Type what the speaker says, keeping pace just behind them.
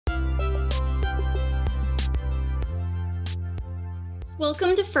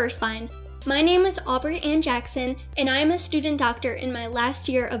Welcome to First Line. My name is Aubrey Ann Jackson, and I am a student doctor in my last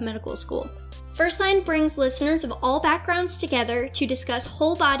year of medical school. First Line brings listeners of all backgrounds together to discuss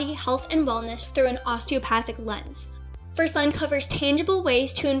whole body health and wellness through an osteopathic lens. First Line covers tangible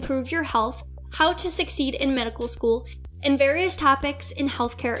ways to improve your health, how to succeed in medical school, and various topics in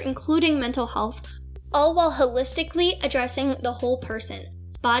healthcare, including mental health, all while holistically addressing the whole person,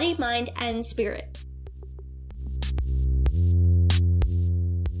 body, mind, and spirit.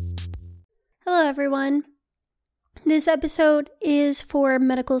 Hello, everyone. This episode is for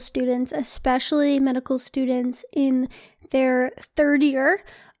medical students, especially medical students in their third year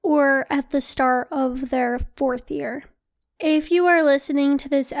or at the start of their fourth year. If you are listening to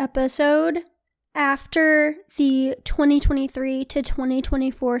this episode after the 2023 to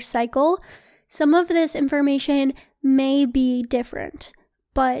 2024 cycle, some of this information may be different,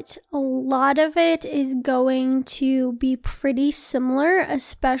 but a lot of it is going to be pretty similar,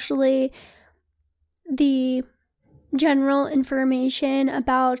 especially the general information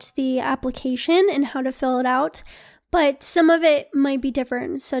about the application and how to fill it out, but some of it might be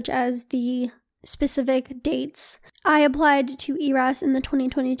different, such as the specific dates. I applied to ERAS in the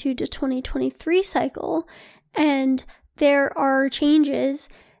 2022 to 2023 cycle, and there are changes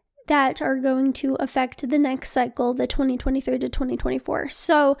that are going to affect the next cycle, the 2023 to 2024.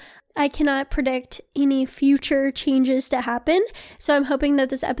 So I cannot predict any future changes to happen. So I'm hoping that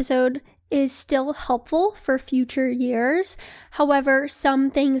this episode is still helpful for future years. However, some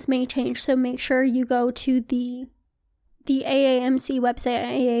things may change. So make sure you go to the AAMC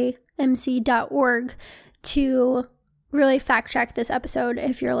website, aamc.org, to really fact check this episode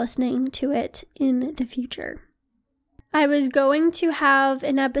if you're listening to it in the future. I was going to have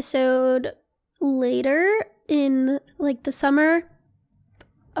an episode later in the summer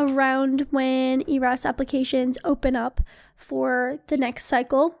around when ERAS applications open up for the next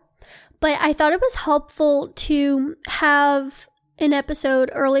cycle. But I thought it was helpful to have an episode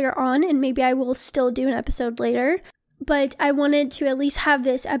earlier on, and maybe I will still do an episode later. But I wanted to at least have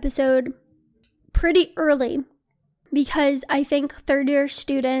this episode pretty early because I think third year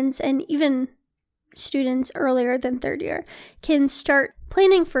students and even students earlier than third year can start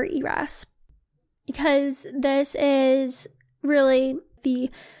planning for ERAS, because this is really the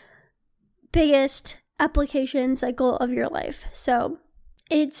biggest application cycle of your life. So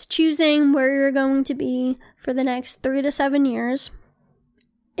it's choosing where you're going to be for the next 3 to 7 years.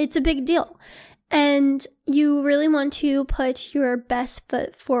 It's a big deal. And you really want to put your best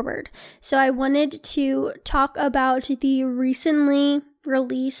foot forward. So I wanted to talk about the recently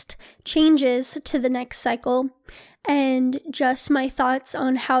released changes to the next cycle and just my thoughts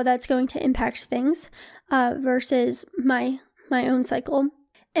on how that's going to impact things versus my own cycle.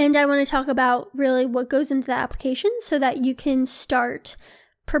 And I want to talk about really what goes into the application so that you can start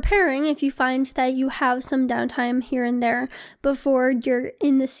preparing if you find that you have some downtime here and there before you're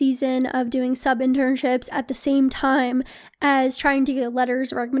in the season of doing sub-internships at the same time as trying to get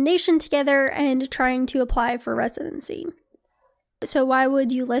letters of recommendation together and trying to apply for residency. So why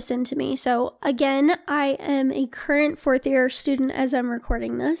would you listen to me? So again, I am a current fourth year student as I'm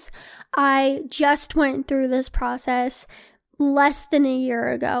recording this. I just went through this process less than a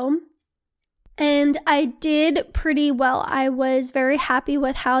year ago. And I did pretty well. I was very happy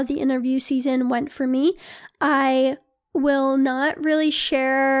with how the interview season went for me. I will not really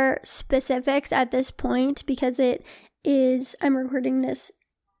share specifics at this point because I'm recording this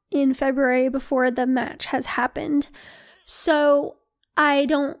in February before the match has happened. So I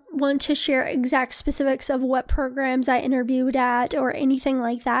don't want to share exact specifics of what programs I interviewed at or anything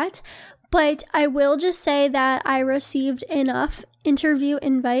like that. But I will just say that I received enough interview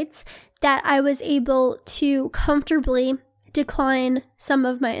invites that I was able to comfortably decline some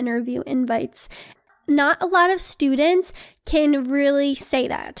of my interview invites. Not a lot of students can really say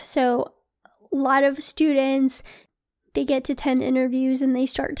that. So a lot of students, they get to 10 interviews and they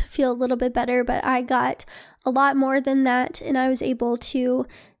start to feel a little bit better, but I got a lot more than that and I was able to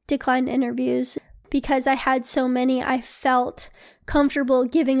decline interviews. Because I had so many, I felt comfortable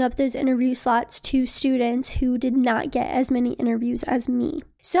giving up those interview slots to students who did not get as many interviews as me.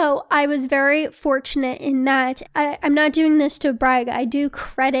 So I was very fortunate in that. I'm not doing this to brag. I do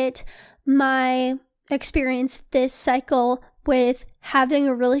credit my experience this cycle with having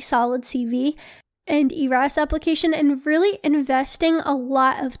a really solid CV and ERAS application and really investing a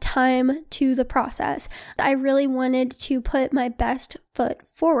lot of time to the process. I really wanted to put my best foot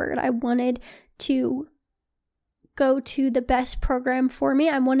forward. I wanted to go to the best program for me.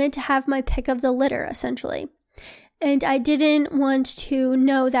 I wanted to have my pick of the litter, essentially. And I didn't want to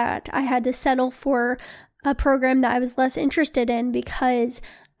know that I had to settle for a program that I was less interested in because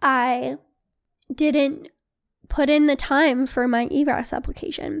I didn't put in the time for my ERAS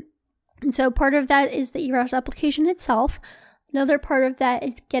application. And so part of that is the ERAS application itself. Another part of that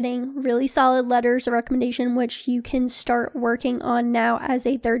is getting really solid letters of recommendation, which you can start working on now as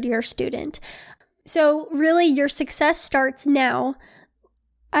a third-year student. So really, your success starts now.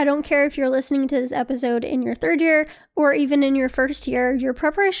 I don't care if you're listening to this episode in your third year or even in your first year, your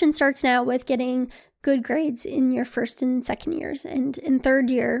preparation starts now with getting good grades in your first and second years. And in third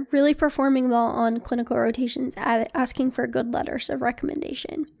year, really performing well on clinical rotations, asking for good letters of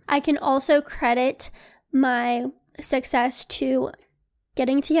recommendation. I can also credit my success to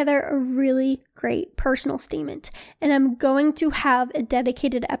getting together a really great personal statement. And I'm going to have a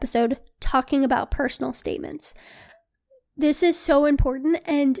dedicated episode talking about personal statements. This is so important,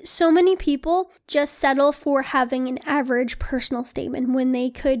 and so many people just settle for having an average personal statement when they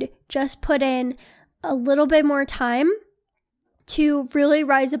could just put in a little bit more time to really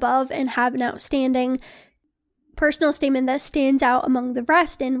rise above and have an outstanding personal statement that stands out among the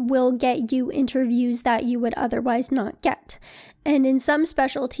rest and will get you interviews that you would otherwise not get. And in some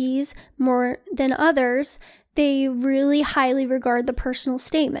specialties, more than others, they really highly regard the personal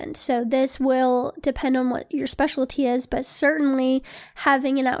statement. So this will depend on what your specialty is, but certainly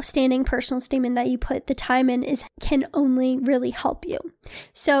having an outstanding personal statement that you put the time in can only really help you.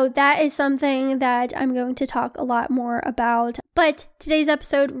 So that is something that I'm going to talk a lot more about. But today's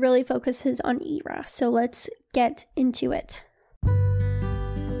episode really focuses on ERAS. So let's get into it.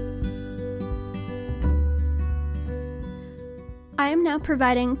 I am now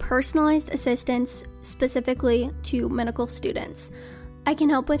providing personalized assistance specifically to medical students. I can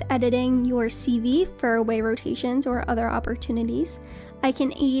help with editing your CV for away rotations or other opportunities. I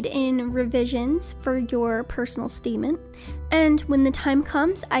can aid in revisions for your personal statement. And when the time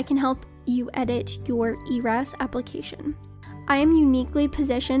comes, I can help you edit your ERAS application. I am uniquely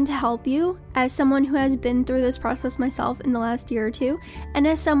positioned to help you as someone who has been through this process myself in the last year or two, and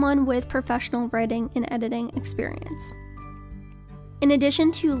as someone with professional writing and editing experience. In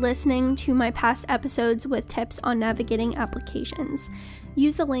addition to listening to my past episodes with tips on navigating applications,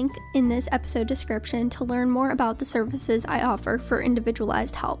 use the link in this episode description to learn more about the services I offer for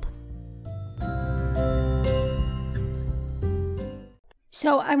individualized help.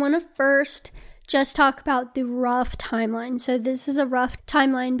 So I want to first just talk about the rough timeline. So this is a rough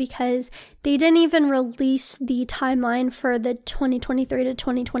timeline because they didn't even release the timeline for the 2023 to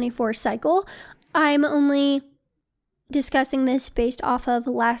 2024 cycle. I'm only discussing this based off of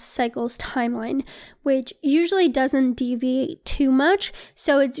last cycle's timeline, which usually doesn't deviate too much.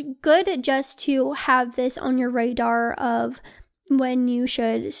 So it's good just to have this on your radar of when you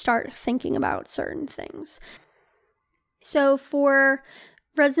should start thinking about certain things. So for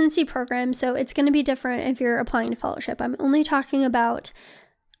residency programs, so it's going to be different if you're applying to fellowship. I'm only talking about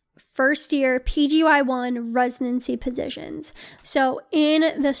first year PGY1 residency positions. So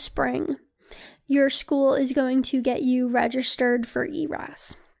in the spring, your school is going to get you registered for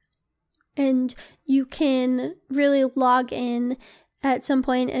ERAS. And you can really log in at some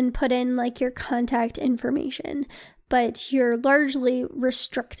point and put in like your contact information, but you're largely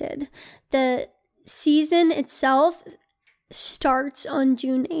restricted. The season itself starts on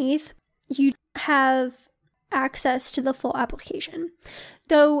June 8th. You have access to the full application.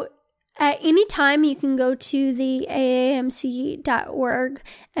 Though at any time, you can go to the aamc.org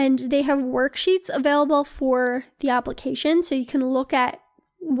and they have worksheets available for the application. So you can look at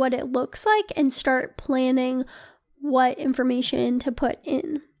what it looks like and start planning what information to put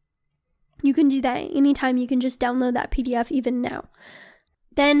in. You can do that anytime. You can just download that PDF even now.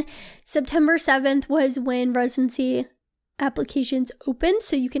 Then September 7th was when residency applications opened,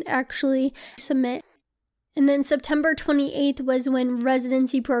 so you can actually submit. And then September 28th was when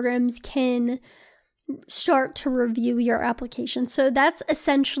residency programs can start to review your application. So that's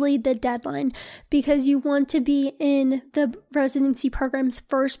essentially the deadline because you want to be in the residency program's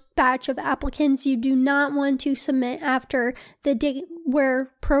first batch of applicants. You do not want to submit after the date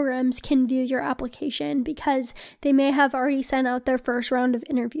where programs can view your application because they may have already sent out their first round of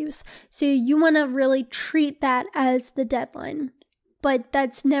interviews. So you want to really treat that as the deadline. But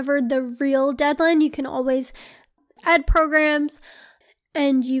that's never the real deadline. You can always add programs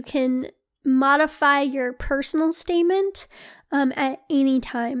and you can modify your personal statement at any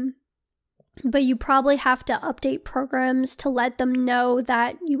time. But you probably have to update programs to let them know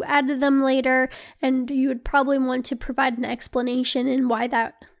that you added them later, and you would probably want to provide an explanation and why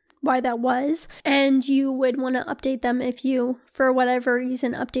that was. And you would want to update them if you, for whatever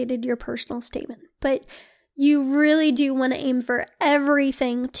reason, updated your personal statement. But you really do want to aim for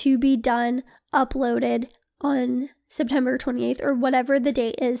everything to be done, uploaded on September 28th or whatever the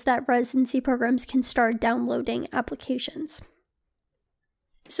date is that residency programs can start downloading applications.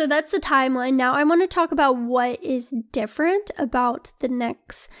 So that's the timeline. Now I want to talk about what is different about the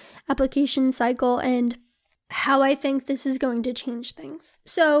next application cycle and how I think this is going to change things.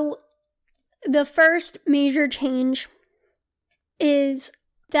 So the first major change is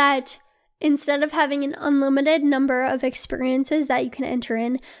that instead of having an unlimited number of experiences that you can enter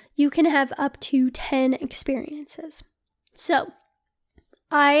in, you can have up to 10 experiences. So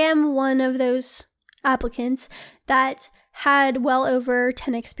I am one of those applicants that had well over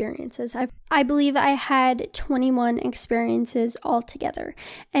 10 experiences. I believe I had 21 experiences altogether.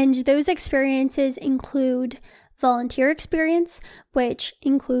 And those experiences include volunteer experience, which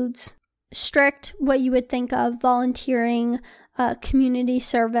includes strict, what you would think of volunteering, community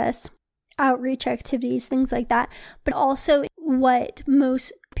service, outreach activities, things like that, but also what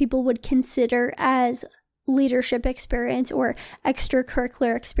most people would consider as leadership experience or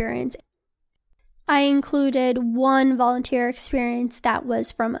extracurricular experience. I included one volunteer experience that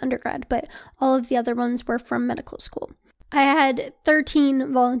was from undergrad, but all of the other ones were from medical school. I had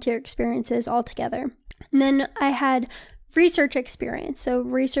 13 volunteer experiences altogether. And then I had research experience. So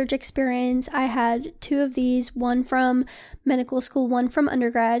research experience, I had 2 of these, one from medical school, one from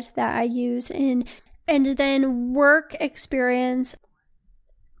undergrad that I use in. And then work experience,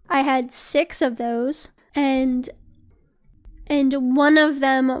 I had 6 of those. And one of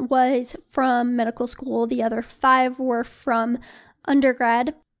them was from medical school. The other 5 were from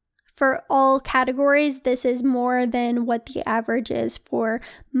undergrad. For all categories, this is more than what the average is for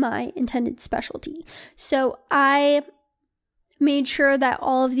my intended specialty. So I made sure that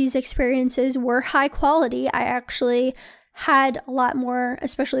all of these experiences were high quality. I actually had a lot more,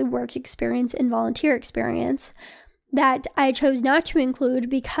 especially work experience and volunteer experience, that I chose not to include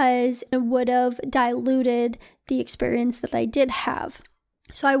because it would have diluted the experience that I did have.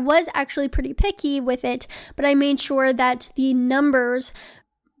 So I was actually pretty picky with it, but I made sure that the numbers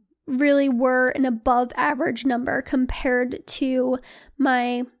really were an above average number compared to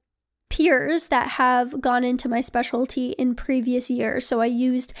my peers that have gone into my specialty in previous years. So I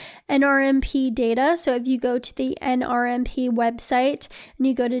used NRMP data. So if you go to the NRMP website and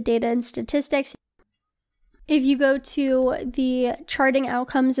you go to data and statistics, if you go to the charting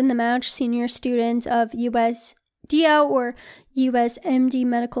outcomes in the match senior students of USDO or USMD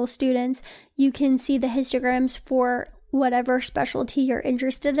medical students, you can see the histograms for whatever specialty you're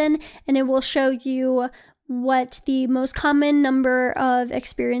interested in, and it will show you what the most common number of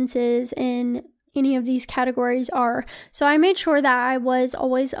experiences in any of these categories are. So I made sure that I was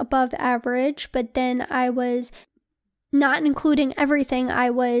always above average, but then I was not including everything.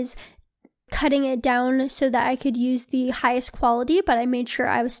 I was cutting it down so that I could use the highest quality, but I made sure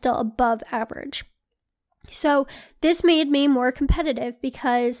I was still above average. So this made me more competitive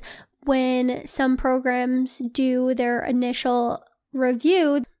because when some programs do their initial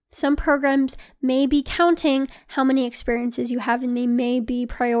review, some programs may be counting how many experiences you have, and they may be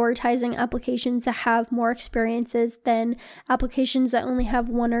prioritizing applications that have more experiences than applications that only have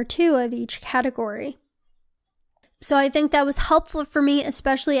 1 or 2 of each category. So I think that was helpful for me,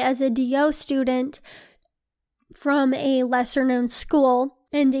 especially as a DO student from a lesser known school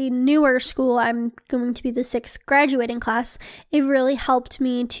and a newer school. I'm going to be the 6th graduating class. It really helped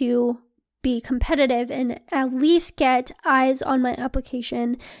me to be competitive and at least get eyes on my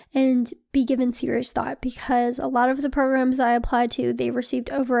application and be given serious thought, because a lot of the programs I applied to, they received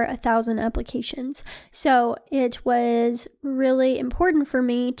over 1,000 applications. So it was really important for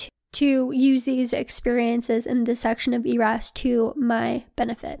me to use these experiences in this section of ERAS to my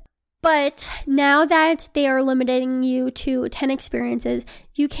benefit. But now that they are limiting you to 10 experiences,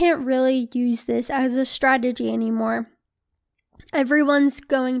 you can't really use this as a strategy anymore. Everyone's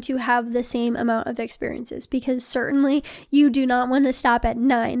going to have the same amount of experiences, because certainly you do not want to stop at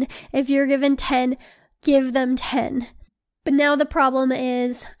 9. If you're given 10, give them 10. But now the problem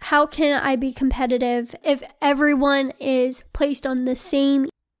is, how can I be competitive if everyone is placed on the same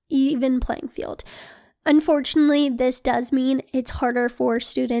even playing field? Unfortunately, this does mean it's harder for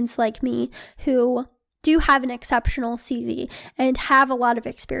students like me who do have an exceptional CV and have a lot of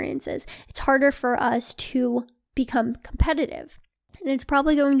experiences. It's harder for us to become competitive. And it's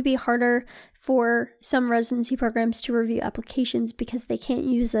probably going to be harder for some residency programs to review applications because they can't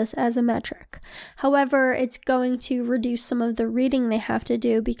use this as a metric. However, it's going to reduce some of the reading they have to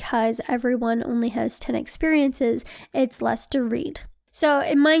do because everyone only has 10 experiences. It's less to read. So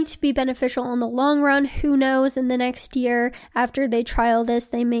it might be beneficial in the long run. Who knows? In the next year, after they trial this,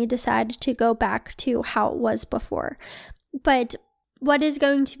 they may decide to go back to how it was before. But what is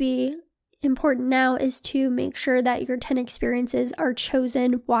going to be important now is to make sure that your 10 experiences are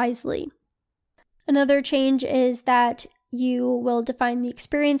chosen wisely. Another change is that you will define the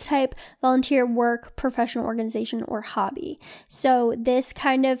experience type: volunteer, work, professional organization, or hobby. So this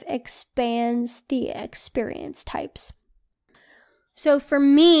kind of expands the experience types. So for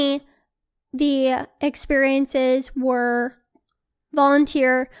me, the experiences were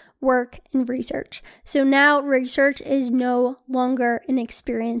volunteer, work, and research. So now research is no longer an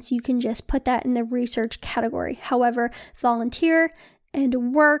experience. You can just put that in the research category. However, volunteer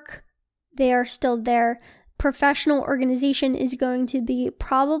and work, they are still there. Professional organization is going to be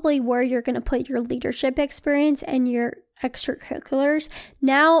probably where you're going to put your leadership experience and your extracurriculars.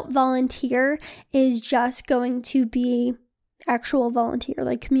 Now, volunteer is just going to be actual volunteer,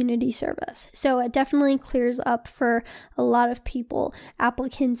 like community service. So it definitely clears up for a lot of people,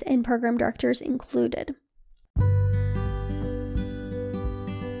 applicants and program directors included.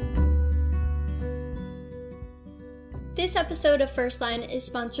 This episode of First Line is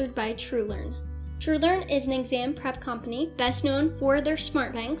sponsored by TrueLearn. TrueLearn is an exam prep company best known for their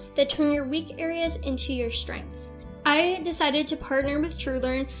smart banks that turn your weak areas into your strengths. I decided to partner with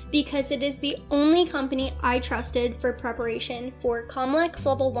TrueLearn because it is the only company I trusted for preparation for COMLEX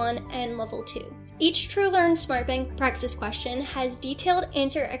Level 1 and Level 2. Each TrueLearn SmartBank practice question has detailed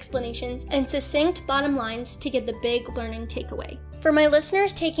answer explanations and succinct bottom lines to get the big learning takeaway. For my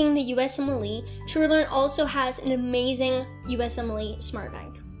listeners taking the USMLE, TrueLearn also has an amazing USMLE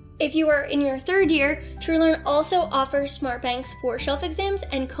SmartBank. If you are in your third year, TrueLearn also offers SmartBanks for shelf exams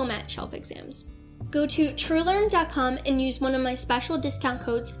and COMAT shelf exams. Go to TrueLearn.com and use one of my special discount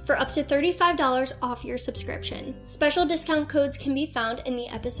codes for up to $35 off your subscription. Special discount codes can be found in the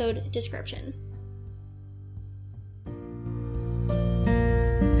episode description.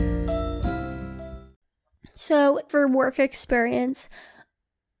 So for work experience,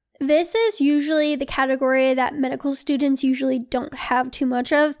 this is usually the category that medical students usually don't have too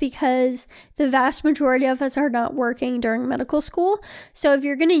much of because the vast majority of us are not working during medical school. So if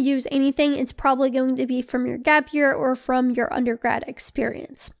you're going to use anything, it's probably going to be from your gap year or from your undergrad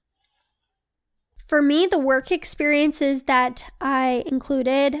experience. For me, the work experiences that I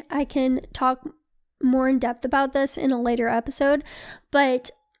included, I can talk more in depth about this in a later episode, but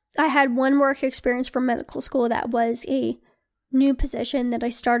I had one work experience from medical school that was a new position that I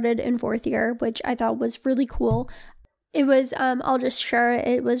started in fourth year, which I thought was really cool. It was, I'll just share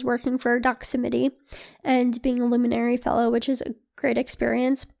it was working for Doximity and being a luminary fellow, which is a great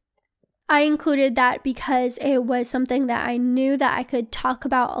experience. I included that because it was something that I knew that I could talk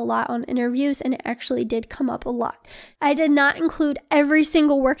about a lot on interviews, and it actually did come up a lot. I did not include every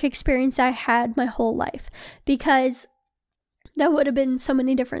single work experience I had my whole life because that would have been so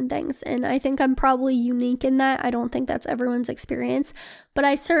many different things, and I think I'm probably unique in that. I don't think that's everyone's experience, but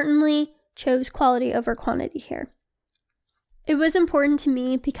I certainly chose quality over quantity here. It was important to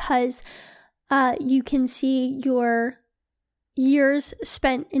me because you can see your years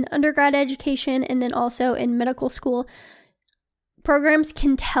spent in undergrad education and then also in medical school. Programs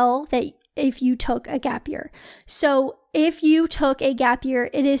can tell that if you took a gap year. So if you took a gap year,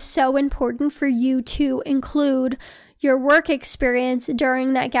 it is so important for you to include your work experience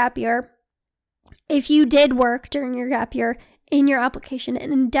during that gap year, if you did work during your gap year, in your application,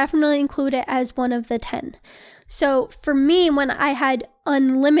 and definitely include it as one of the 10. So for me, when I had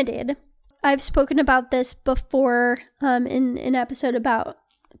unlimited, I've spoken about this before in an episode about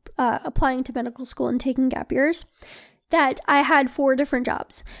applying to medical school and taking gap years, that I had 4 different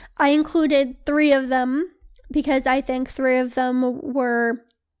jobs. I included 3 of them because I think 3 of them were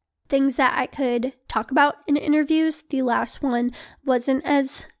things that I could talk about in interviews. The last one wasn't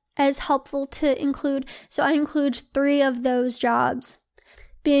as helpful to include, so I include 3 of those jobs.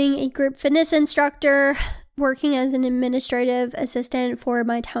 Being a group fitness instructor, working as an administrative assistant for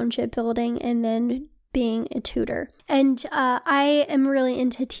my township building, and then being a tutor. And I am really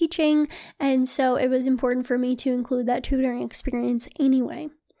into teaching, and so it was important for me to include that tutoring experience anyway.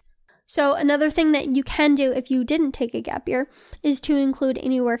 So another thing that you can do if you didn't take a gap year is to include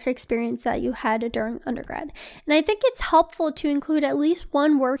any work experience that you had during undergrad. And I think it's helpful to include at least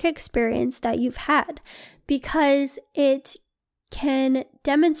one work experience that you've had because it can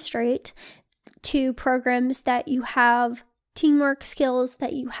demonstrate to programs that you have teamwork skills,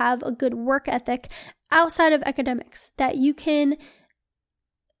 that you have a good work ethic outside of academics, that you can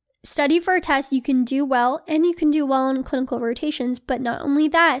study for a test, you can do well, and you can do well in clinical rotations. But not only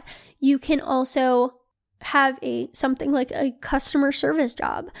that, you can also have something like a customer service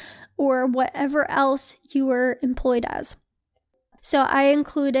job or whatever else you were employed as. So I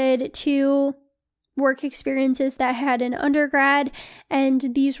included 2 work experiences that I had in undergrad,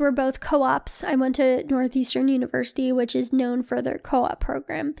 and these were both co-ops. I went to Northeastern University, which is known for their co-op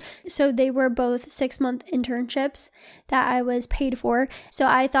program. So they were both 6-month internships that I was paid for. So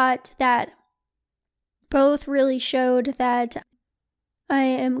I thought that both really showed that I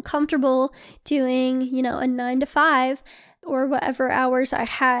am comfortable doing, a 9 to 5 or whatever hours I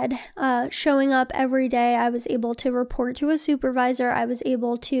had, showing up every day. I was able to report to a supervisor. I was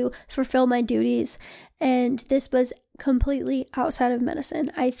able to fulfill my duties. And this was completely outside of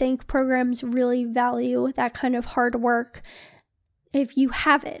medicine. I think programs really value that kind of hard work if you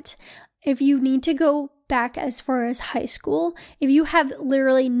have it. If you need to go back as far as high school, if you have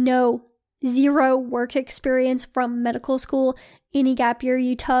literally zero work experience from medical school, any gap year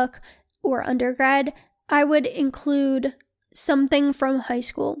you took, or undergrad, I would include something from high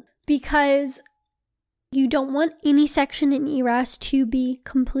school, because you don't want any section in ERAS to be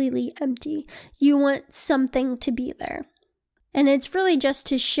completely empty. You want something to be there. And it's really just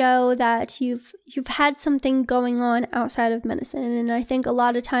to show that you've had something going on outside of medicine. And I think a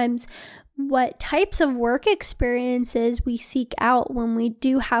lot of times what types of work experiences we seek out when we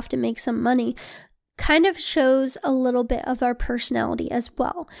do have to make some money kind of shows a little bit of our personality as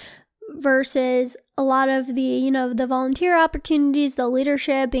well. Versus a lot of the volunteer opportunities, the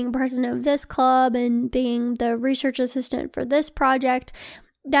leadership, being president of this club and being the research assistant for this project,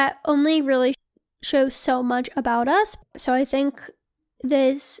 that only really shows so much about us. So I think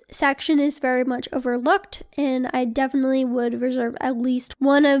this section is very much overlooked, and I definitely would reserve at least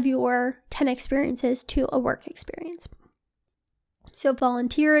one of your 10 experiences to a work experience. So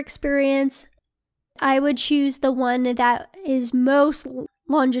volunteer experience, I would choose the one that is most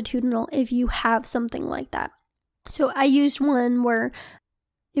longitudinal if you have something like that. So I used one where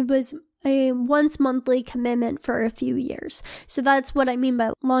it was a once monthly commitment for a few years. So that's what I mean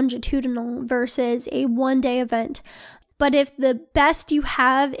by longitudinal versus a one-day event. But if the best you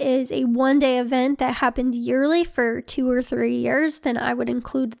have is a one-day event that happened yearly for 2 or 3 years, then I would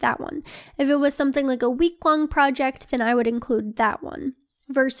include that one. If it was something like a week-long project, then I would include that one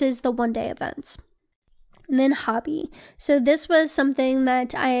versus the one-day events. And then hobby. So this was something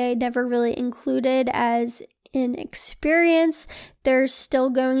that I never really included as an experience. There's still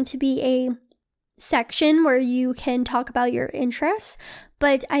going to be a section where you can talk about your interests,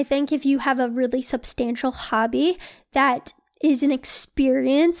 but I think if you have a really substantial hobby that is an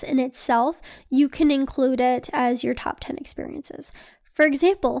experience in itself, you can include it as your top 10 experiences. For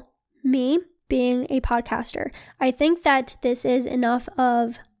example, me being a podcaster, I think that this is enough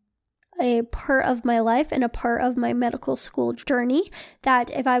of a part of my life and a part of my medical school journey that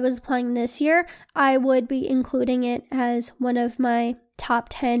if I was applying this year, I would be including it as one of my top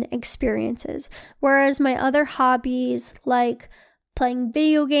 10 experiences. Whereas my other hobbies like playing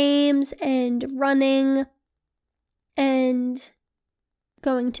video games and running and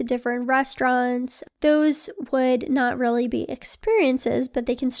going to different restaurants, those would not really be experiences, but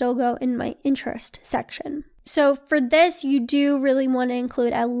they can still go in my interest section. So for this, you do really want to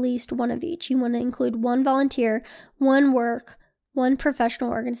include at least one of each. You want to include one volunteer, one work, one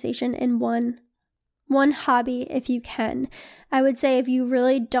professional organization, and one hobby if you can. I would say if you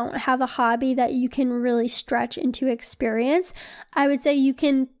really don't have a hobby that you can really stretch into experience, I would say you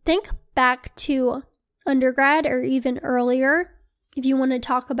can think back to undergrad or even earlier if you want to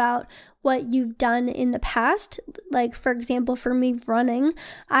talk about what you've done in the past. Like, for example, for me running,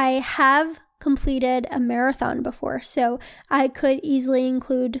 I have completed a marathon before, so I could easily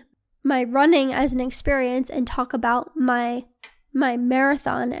include my running as an experience and talk about my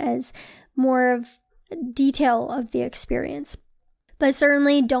marathon as more of detail of the experience. But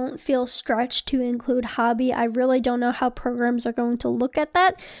certainly don't feel stretched to include hobby. I really don't know how programs are going to look at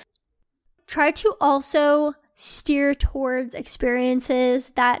that. Try to also steer towards experiences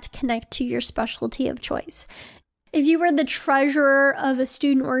that connect to your specialty of choice. If you were the treasurer of a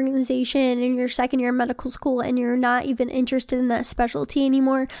student organization in your second year of medical school and you're not even interested in that specialty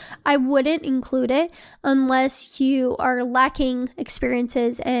anymore, I wouldn't include it unless you are lacking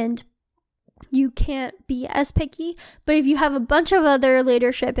experiences and you can't be as picky. But if you have a bunch of other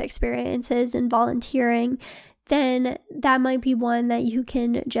leadership experiences and volunteering, then that might be one that you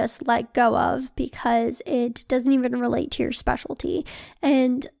can just let go of because it doesn't even relate to your specialty.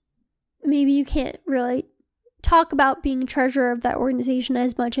 And maybe you can't really talk about being treasurer of that organization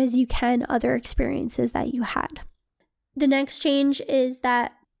as much as you can other experiences that you had. The next change is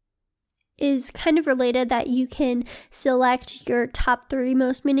that is kind of related, that you can select your top 3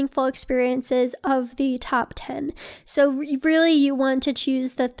 most meaningful experiences of the top 10. So really you want to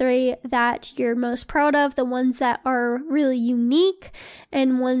choose the 3 that you're most proud of, the ones that are really unique,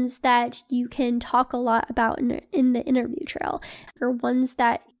 and ones that you can talk a lot about in the interview trail, or ones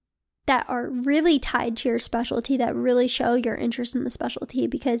that are really tied to your specialty, that really show your interest in the specialty.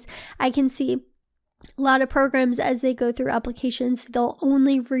 Because I can see a lot of programs, as they go through applications, they'll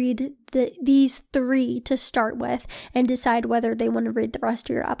only read these 3 to start with and decide whether they want to read the rest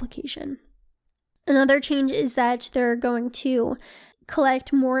of your application. Another change is that they're going to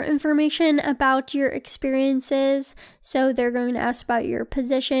collect more information about your experiences. So they're going to ask about your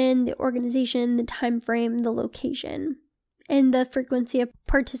position, the organization, the time frame, the location, and the frequency of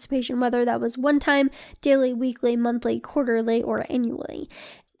participation, whether that was one time, daily, weekly, monthly, quarterly, or annually.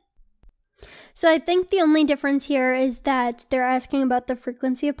 So I think the only difference here is that they're asking about the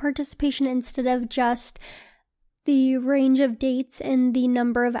frequency of participation instead of just the range of dates and the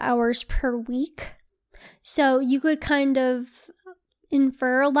number of hours per week. So you could kind of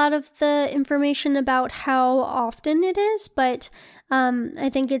infer a lot of the information about how often it is, but I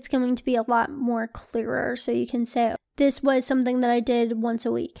think it's going to be a lot more clearer. So you can say, this was something that I did once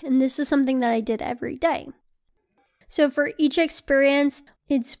a week, and this is something that I did every day. So for each experience,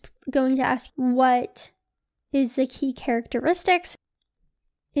 it's going to ask what is the key characteristics.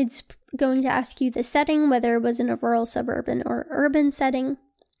 It's going to ask you the setting, whether it was in a rural, suburban, or urban setting.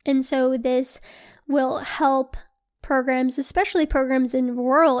 And so this will help programs, especially programs in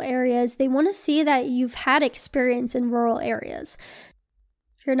rural areas. They want to see that you've had experience in rural areas.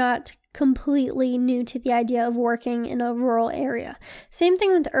 You're not completely new to the idea of working in a rural area. Same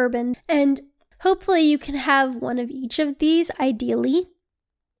thing with urban. And hopefully you can have one of each of these, ideally.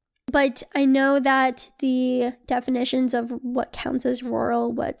 But I know that the definitions of what counts as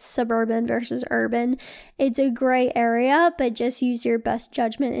rural, what's suburban versus urban, it's a gray area, but just use your best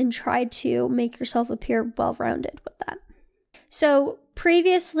judgment and try to make yourself appear well-rounded with that. So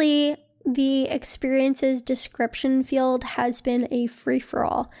previously, the experiences description field has been a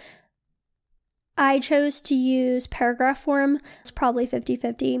free-for-all. I chose to use paragraph form. It's probably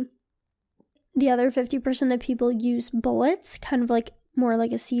 50-50. The other 50% of people use bullets, kind of like more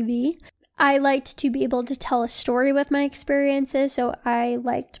like a CV. I liked to be able to tell a story with my experiences, so I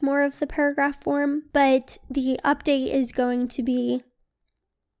liked more of the paragraph form. But the update is going to be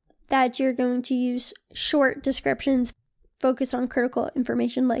that you're going to use short descriptions focused on critical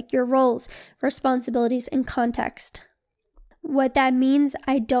information like your roles, responsibilities, and context. What that means,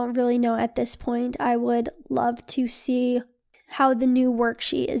 I don't really know at this point. I would love to see how the new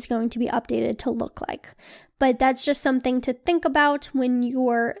worksheet is going to be updated to look like. But that's just something to think about when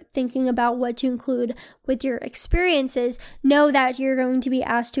you're thinking about what to include with your experiences. Know that you're going to be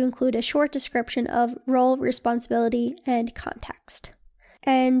asked to include a short description of role, responsibility, and context.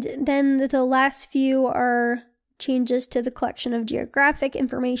 And then the last few are changes to the collection of geographic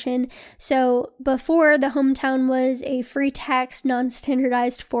information. So before, the hometown was a free text,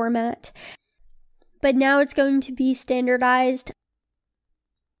 non-standardized format. But now it's going to be standardized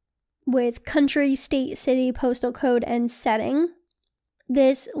with country, state, city, postal code, and setting.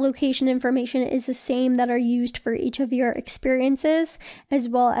 This location information is the same that are used for each of your experiences as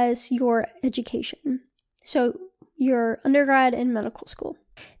well as your education. So your undergrad and medical school.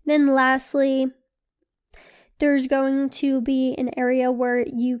 Then lastly, there's going to be an area where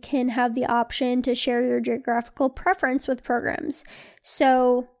you can have the option to share your geographical preference with programs.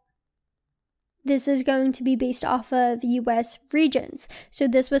 So this is going to be based off of U.S. regions. So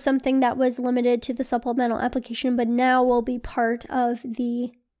this was something that was limited to the supplemental application, but now will be part of the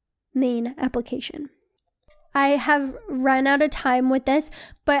main application. I have run out of time with this,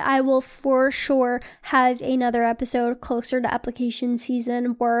 but I will for sure have another episode closer to application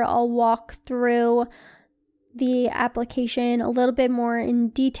season where I'll walk through the application a little bit more in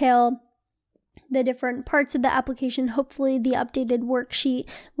detail, the different parts of the application. Hopefully the updated worksheet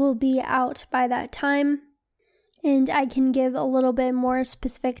will be out by that time, and I can give a little bit more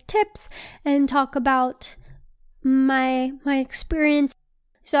specific tips and talk about my experience.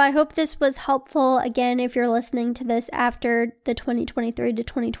 So I hope this was helpful. Again, if you're listening to this after the 2023 to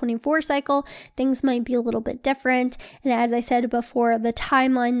 2024 cycle, things might be a little bit different. And as I said before, the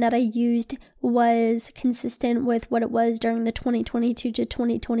timeline that I used was consistent with what it was during the 2022 to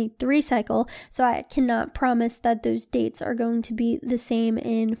 2023 cycle. So I cannot promise that those dates are going to be the same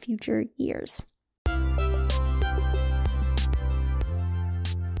in future years.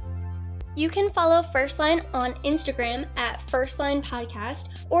 You can follow First Line on Instagram at First Line Podcast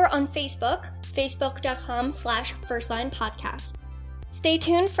or on Facebook, facebook.com/firstlinepodcast. Stay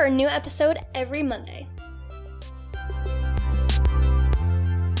tuned for a new episode every Monday.